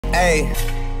Hey,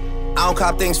 I don't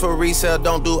cop things for resale.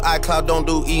 Don't do iCloud, don't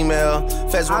do email.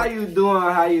 How you doing?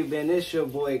 How you been? It's your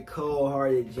boy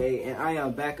ColdHearted Jay, and I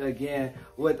am back again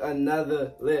with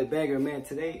another lit banger. Man,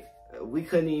 today we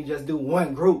couldn't even just do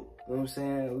one group. You know what I'm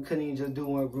saying? We couldn't even just do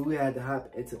one group. We had to hop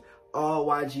into all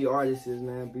YG artists,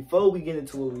 man. Before we get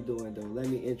into what we doing, though, let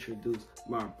me introduce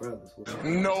my brothers.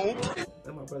 Nope.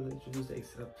 Let my brother introduce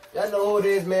themselves. Y'all know who it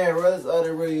is, man. Brothers of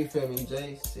the Real, you feel me?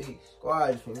 JC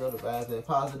Squad, you know the vibes and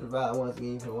positive vibe once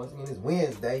again. Once again, it's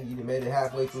Wednesday. You done made it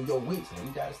halfway through your week, so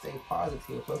you gotta stay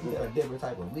positive. Plus, we got a different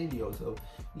type of video, so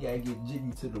you gotta get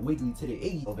jiggy to the weekly to the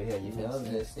iggy over here. You know,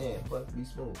 understand? Plus, be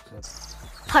smooth. So.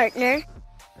 Partner.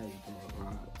 How you doing,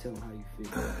 Rob? Tell them how you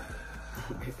feel.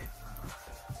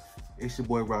 It's your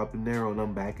boy Rob Panero, and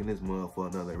I'm back in this month for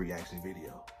another reaction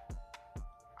video.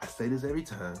 I say this every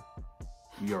time.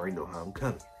 You already know how I'm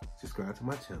coming. Subscribe to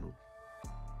my channel,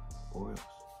 or else.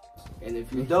 And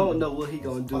if you don't know what he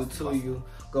gonna do to you,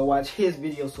 go watch his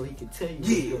video so he can tell you what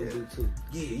he gonna do too.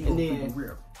 Yeah, and then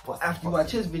after you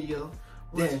watch his video,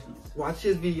 then watch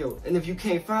his video. And if you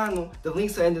can't find them, the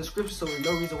links are in the description, so there's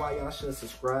no reason why y'all shouldn't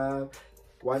subscribe.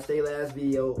 Watch their last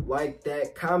video, like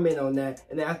that, comment on that,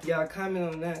 and then after y'all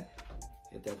comment on that,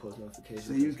 hit that post notification.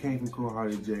 So you came from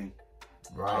ColdHearted Jay.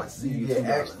 Right, so you get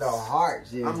extra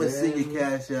hearts. I'm gonna see your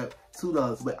cash up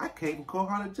 $2, but I came from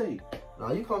ColdHearted Jay.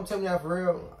 Now you come tell me that for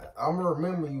real, I'm gonna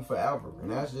remember you forever,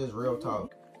 and that's just real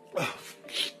talk.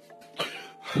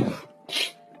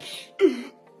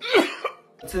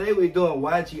 Today we're doing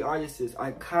YG artists'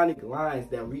 iconic lines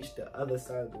that reach the other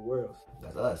side of the world.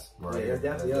 That's us, right? Yeah, that's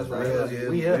definitely us, right? Yeah,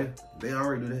 We here. They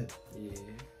already do that. Yeah.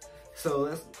 So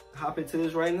let's hop into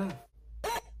this right now.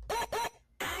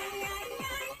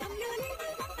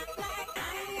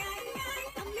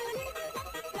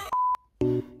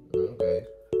 Okay.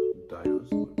 Dino.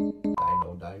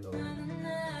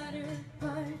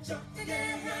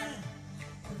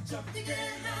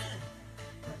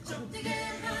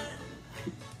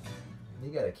 You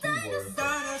got a keyboard.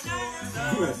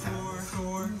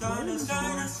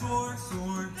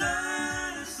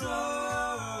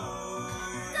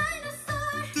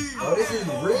 Oh, this is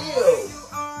real.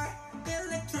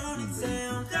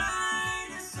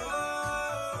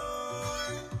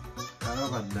 How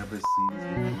have I never seen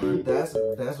this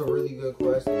before? That's a really good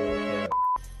question. Okay.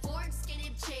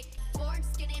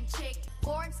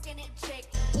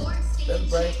 That's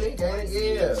BLACKPINK, ain't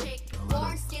it? Yeah.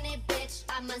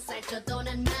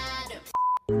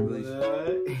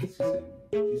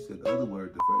 You said the other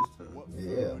word the first time.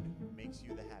 Yeah.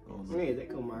 Man, they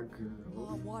call my girl. I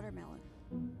love watermelon.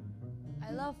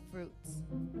 I love fruits.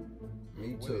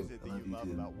 Me too. I love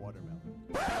you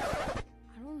too. I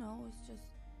don't know, it's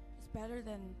better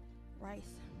than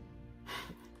rice.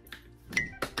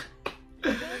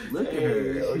 Look at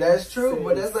her. That's true,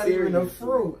 but that's not even a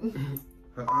fruit.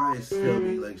 Her eyes tell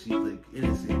me like she's like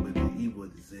innocent, but then evil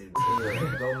at the same time.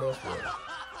 Yeah, don't mess with her.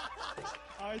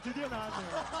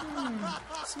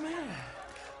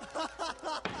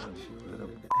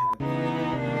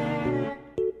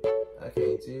 I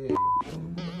can't tell you.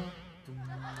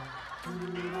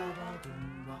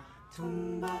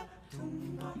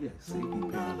 You got safety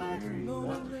pins.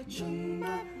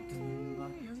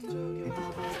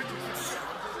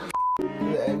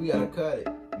 Hey, we gotta cut it.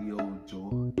 The old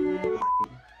George.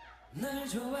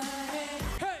 Oh,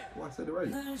 I said it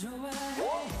right. That is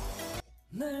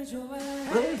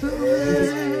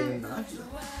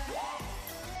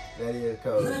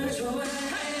cold.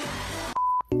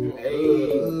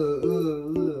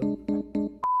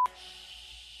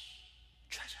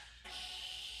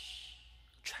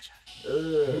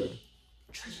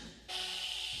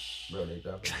 Bro, they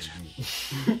dropping the beat.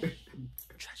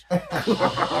 I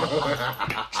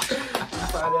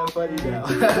find that funny now.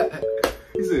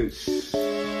 He said, shh.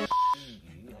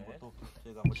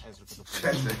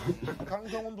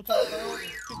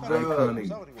 Iconic.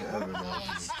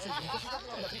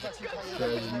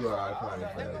 You are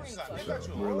iconic, man.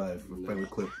 Real life, my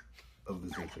favorite clip of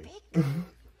this entry.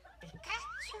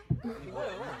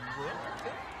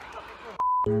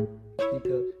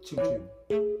 Choo-choo.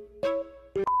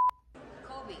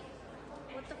 Kobe,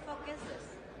 what the fuck is this?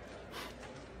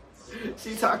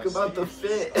 She talk about the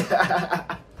fit.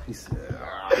 He said,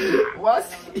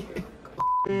 What's he?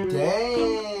 Damn.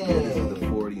 this is the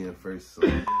 40 and first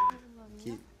song.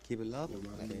 Keep it love.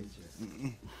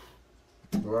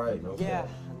 Right, okay. Yeah,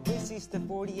 this is the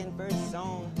 40 and first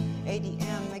song.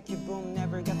 ADM make you boom,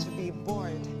 never got to be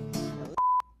bored.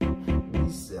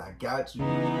 He said, I got you.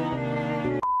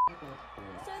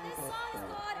 So this song is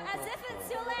called As If It's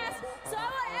Your Last. So I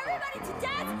want everybody to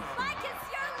dance like it's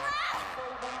your last.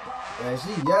 Man,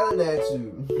 she yelling at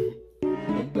you.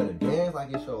 You better dance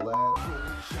like it's your last.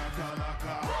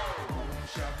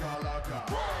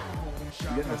 You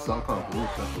got that song called Boom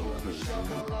Shuffle.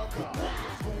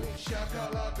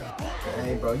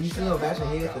 Hey, bro, you see him matching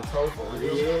head to toe for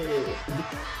real? Yeah.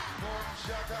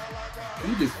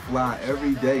 He just fly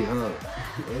every day, huh?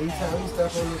 Anytime he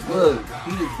step on this Look,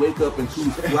 he just wake up and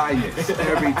choose flyness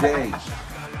every day.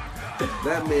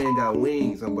 That man got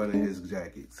wings up under his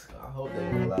jackets. I hope they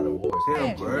win a lot of wars.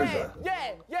 Hamburger.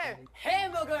 Yeah,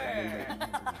 hamburger.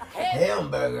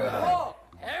 Hamburger.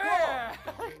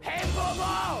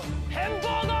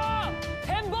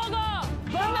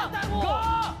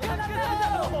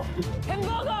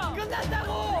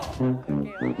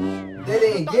 They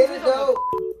didn't get it though.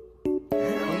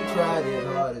 He tried it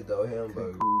hardest though,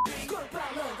 hamburger.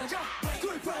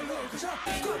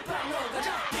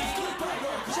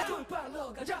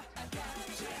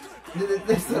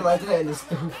 This is like that in the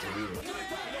stupid.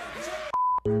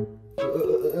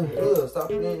 Stop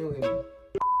playing with me.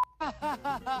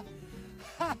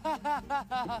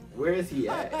 Where is he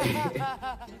at?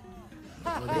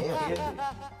 Oh, damn.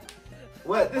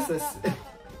 What? This is.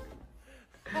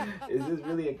 Is this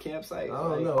really a campsite? I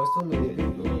don't know. It's too many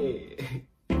people.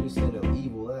 Yeah. You said an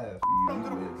evil laugh.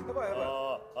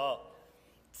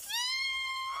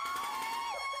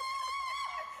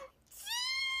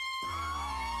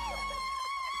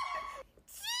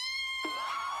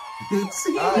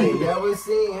 I ain't never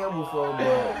seen him before,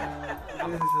 but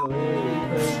This is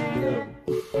hilarious.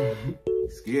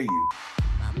 Scare you.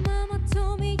 My mama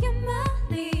told me you're my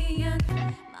alien.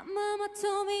 My mama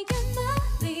told me you're my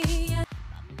alien.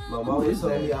 my mama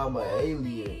told me I'm an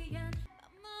alien. My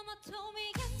mama told me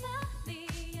you're my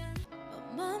alien.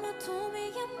 My mama told me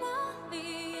you're my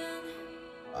alien.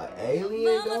 An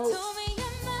alien Mama though? told me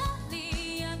you're my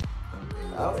alien.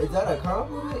 Is that a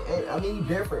compliment? I mean, you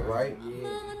different, right?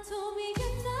 Mama told me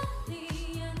you're my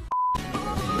alien.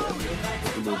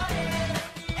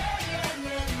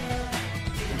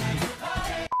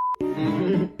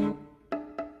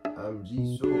 I'm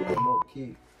Jisoo, I'm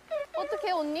okay.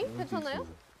 어떻게 언니? 괜찮아요?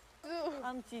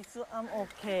 I'm Jisoo, I'm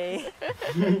okay.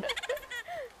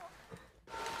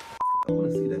 I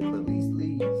want to see that clip.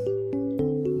 Please.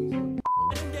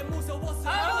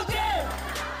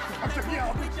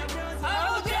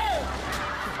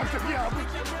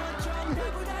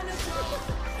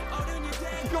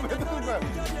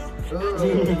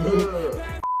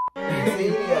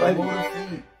 See, I wanna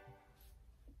see.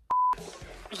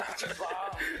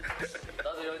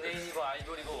 나도 연예인이고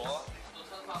아이돌이고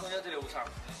소녀들의 우상.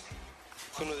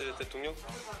 소녀들의 대통령?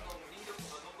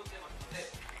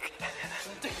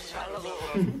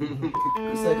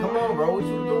 He said, come on, bro, what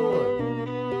you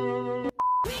doing?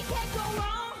 We can't go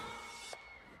wrong.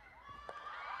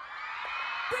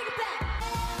 Bring it back.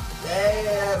 Hey,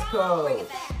 that's cold. Bring it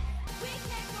back. We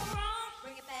can't go wrong.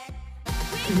 Bring it back.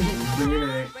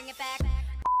 Bring it back.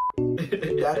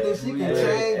 I think she can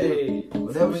change it.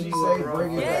 Whatever she say,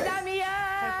 bring it back.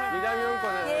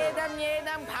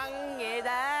 예담 방예담.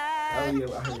 Oh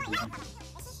yeah, I heard this.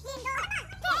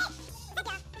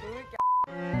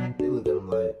 They look at him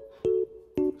like,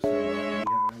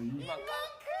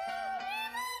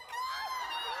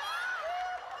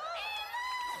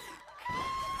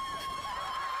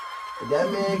 if that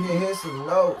man can hit some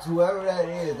notes, whoever that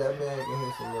is, that man can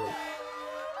hit some notes.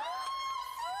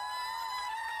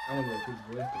 I don't know if his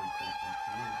voice gonna come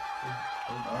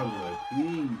I would.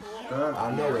 Please stop.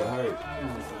 I know it hurt.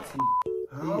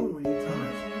 How many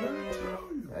times did I tell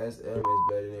you? SM is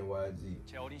better than YG.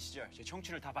 제 어린 시절 제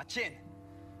청춘을 다 바친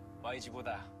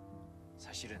YG보다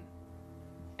사실은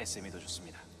SM이 더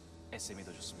좋습니다. SM이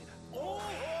더 좋습니다.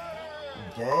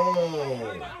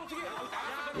 Dang.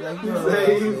 Like, you know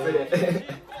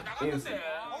He said,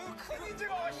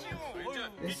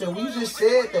 they said, we just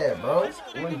said that, bro.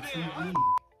 on TV,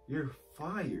 you're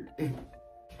fired.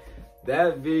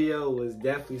 That video was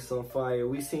definitely some fire.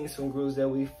 We seen some groups that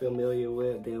we familiar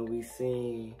with, then we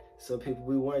seen some people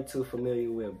we weren't too familiar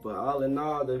with. But all in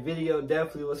all, the video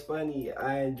definitely was funny.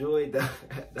 I enjoyed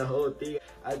the whole thing.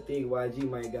 I think YG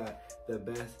might got the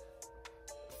best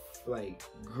like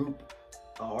group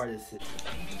of artists.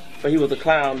 But he was a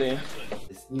clown then.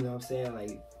 You know what I'm saying?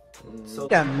 Like, so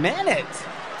Wait a minute.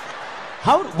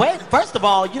 Wait, first of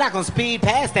all, you're not gonna speed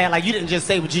past that like you didn't just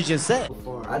say what you just said.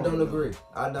 I don't agree.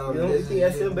 I don't. You don't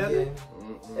think SM better?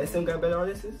 Yeah. SM got better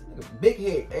artists? Big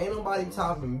Hit. Ain't nobody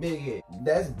topping Big Hit.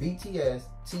 That's BTS,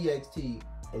 TXT,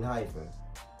 and Hyphen.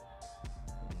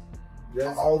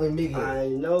 That's all them big hits. I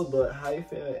know, but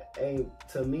Hyphen ain't,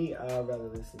 to me, I'd rather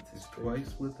listen to It's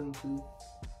Twice with them too.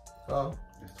 Oh.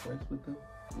 It's Twice with them.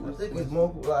 I think it's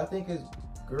more. I think it's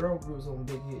girl groups on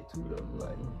Big Hit too though.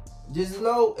 Like, just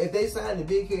know if they sign the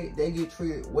Big Hit, they get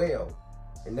treated well,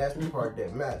 and that's the part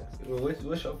that matters. Well,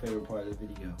 what's your favorite part of the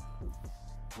video?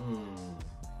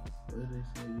 What did they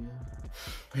say?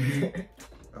 Yeah.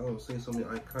 I don't see so many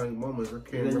iconic moments. I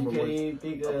can't remember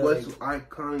what's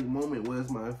iconic moment was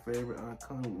my favorite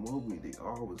iconic moment. They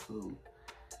all was so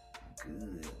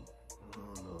good. I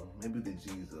don't know. Maybe the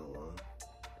Jesus one.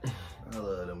 I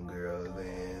love them girls,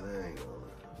 man. I ain't gonna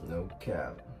lie. No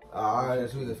cap. Alright,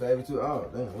 that's who's the favorite too. Oh,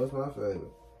 damn, what's my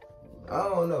favorite? I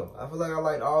don't know. I feel like I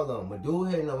liked all of them. But dude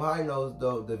hitting them high notes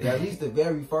though, at least the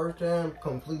very first time,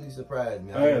 completely surprised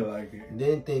me. I didn't like it.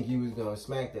 Didn't think he was gonna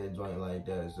smack that joint like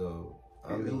that. So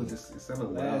I mean, it was just, it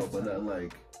sounded loud, but not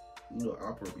like, you know,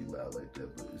 opera be loud like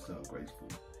that, but it sounded graceful.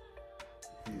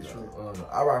 Yeah.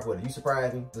 I rock with it. You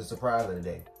surprised me. The surprise of the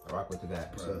day. I rock with the guy.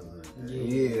 So,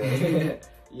 yeah.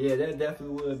 Yeah, that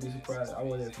definitely would be surprised. I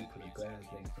wonder if he put a glass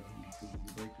next to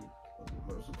him.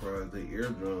 I'm surprised they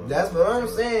eardrum. That's what I'm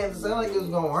saying. It sounded like it was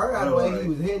gonna hurt out the way he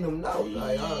was hitting them notes.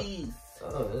 Like,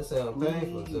 that sounds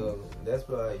painful. So that's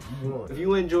why you want. If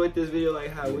you enjoyed this video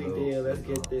like how we did, let's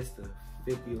get this to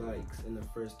 50 likes in the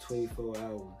first 24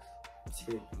 hours.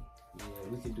 50. Yeah,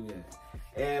 we can do that.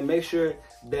 And make sure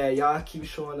that y'all keep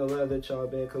showing the love that y'all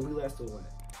been, because we less than what?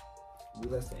 We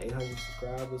less than 800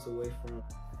 subscribers away from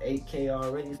 8K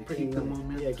already. It's pretty keep the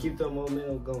momentum. Yeah, keep the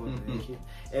momentum going. Man.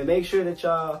 And make sure that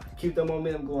y'all keep the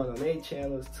momentum going on their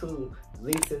channels too.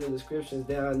 Links in the descriptions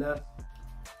down there.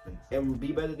 And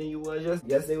be better than you was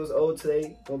yesterday. Was old,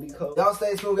 today gonna be cold. Y'all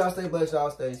stay smooth, y'all stay blessed,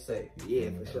 y'all stay safe. Yeah,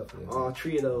 for sure. All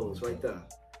three of those right there.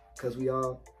 Cause we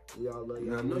all love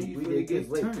y'all. I know you really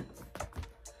get turned.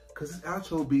 Cause this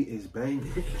outro beat is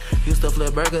banging. Used to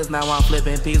flip burgers, now I'm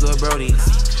flipping peas with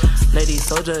Brodies. Lady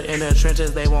soldier in the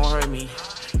trenches, they won't hurt me.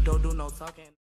 Don't do no talking.